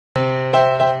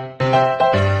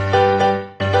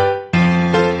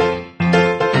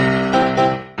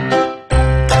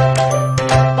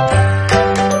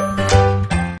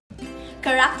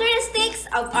Characteristics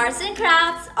of arts and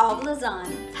crafts of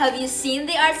Luzon. Have you seen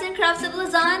the arts and crafts of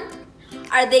Luzon?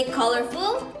 Are they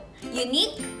colorful,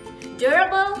 unique,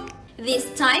 durable?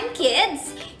 This time,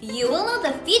 kids, you will know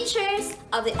the features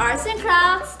of the arts and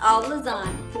crafts of Luzon.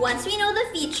 Once we know the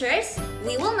features,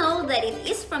 we will know that it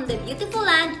is from the beautiful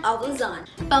land of Luzon.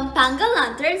 Pampanga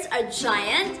lanterns are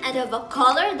giant and have a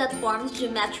color that forms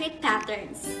geometric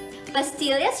patterns.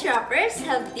 Pastillas wrappers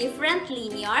have different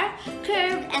linear,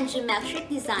 curved, and geometric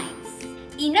designs.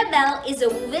 Inabel is a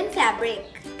woven fabric.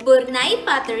 Burnay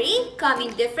pottery come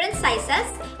in different sizes,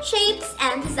 shapes,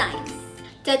 and designs.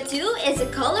 Tattoo is a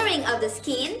coloring of the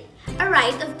skin, a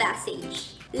rite of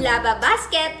passage. Laba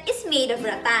basket is made of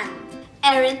rattan.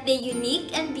 Aren't they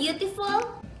unique and beautiful?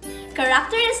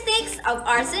 Characteristics of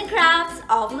arts and crafts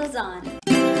of Luzon.